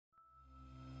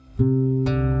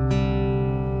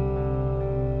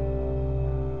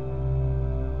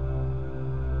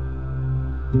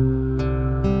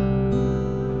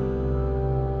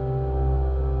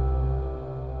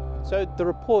So the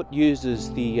report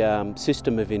uses the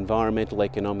system of environmental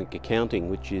economic accounting,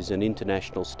 which is an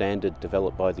international standard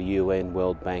developed by the UN,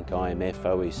 World Bank, IMF,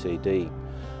 OECD.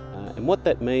 And what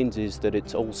that means is that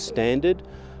it's all standard.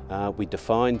 We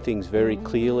define things very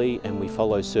clearly and we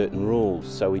follow certain rules,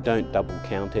 so we don't double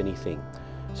count anything.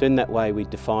 So in that way we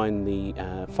define the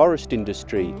forest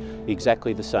industry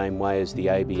exactly the same way as the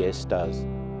ABS does.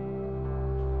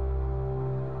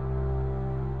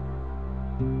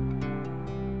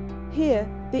 Here,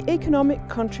 the economic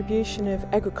contribution of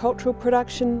agricultural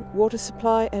production, water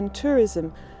supply and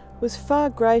tourism was far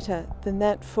greater than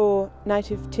that for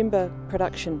native timber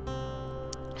production.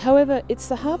 However, it's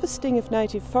the harvesting of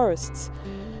native forests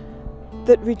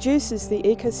that reduces the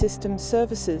ecosystem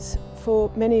services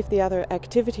for many of the other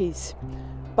activities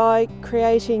by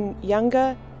creating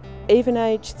younger,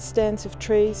 even-aged stands of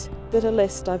trees that are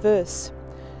less diverse.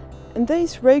 And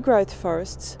these regrowth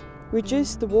forests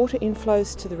reduce the water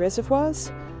inflows to the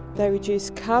reservoirs, they reduce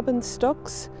carbon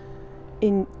stocks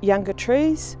in younger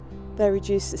trees, they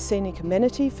reduce the scenic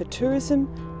amenity for tourism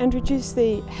and reduce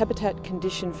the habitat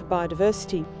condition for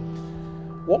biodiversity.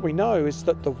 What we know is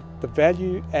that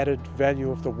the added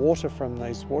value of the water from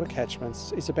these water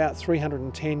catchments is about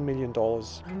 $310 million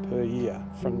per year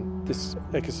from this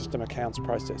ecosystem accounts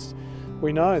process.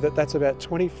 We know that that's about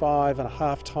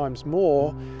 25.5 times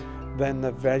more than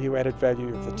the added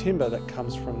value of the timber that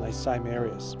comes from these same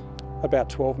areas, about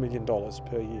 $12 million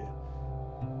per year.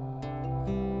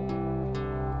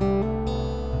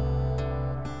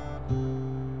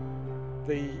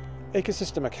 The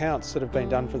ecosystem accounts that have been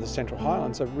done for the Central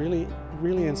Highlands are really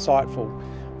insightful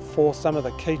for some of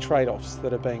the key trade-offs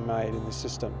that are being made in this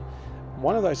system.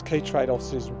 One of those key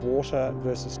trade-offs is water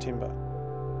versus timber.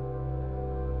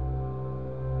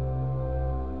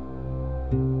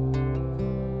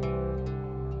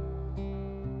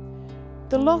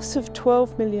 The loss of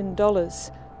 $12 million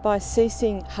by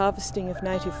ceasing harvesting of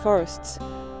native forests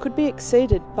could be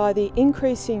exceeded by the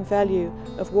increasing value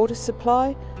of water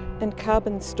supply and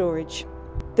carbon storage.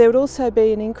 There would also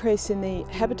be an increase in the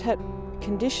habitat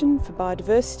condition for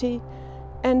biodiversity,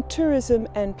 and tourism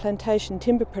and plantation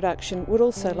timber production would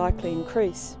also likely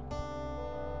increase.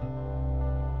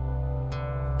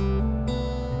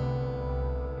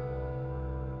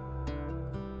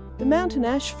 The mountain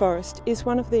ash forest is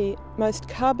one of the most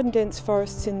carbon-dense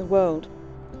forests in the world.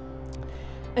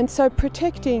 And so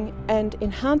protecting and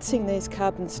enhancing these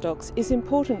carbon stocks is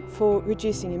important for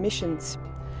reducing emissions.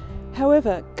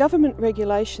 However, government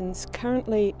regulations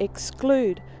currently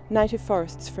exclude native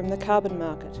forests from the carbon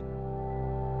market.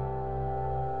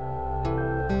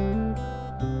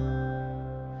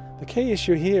 The key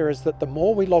issue here is that the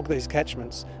more we log these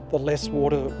catchments, the less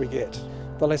water that we get.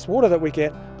 The less water that we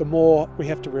get, the more we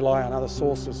have to rely on other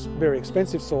sources, very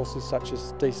expensive sources such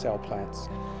as desal plants.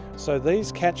 So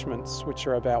these catchments, which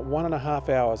are about 1.5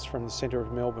 hours from the centre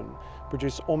of Melbourne,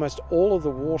 produce almost all of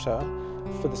the water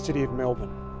for the city of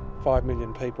Melbourne, 5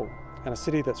 million people, and a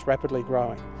city that's rapidly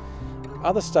growing.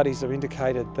 Other studies have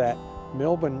indicated that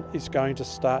Melbourne is going to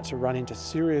start to run into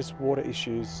serious water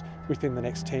issues within the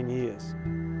next 10 years.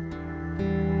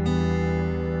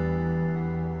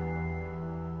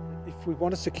 If we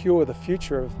want to secure the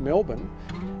future of Melbourne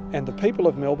and the people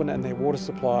of Melbourne and their water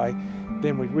supply,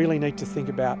 then we really need to think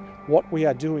about what we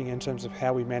are doing in terms of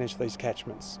how we manage these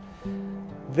catchments.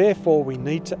 Therefore, we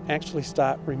need to actually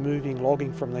start removing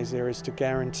logging from these areas to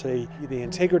guarantee the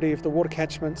integrity of the water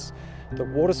catchments, the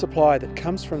water supply that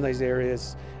comes from these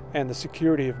areas, and the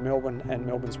security of Melbourne and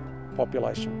Melbourne's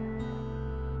population.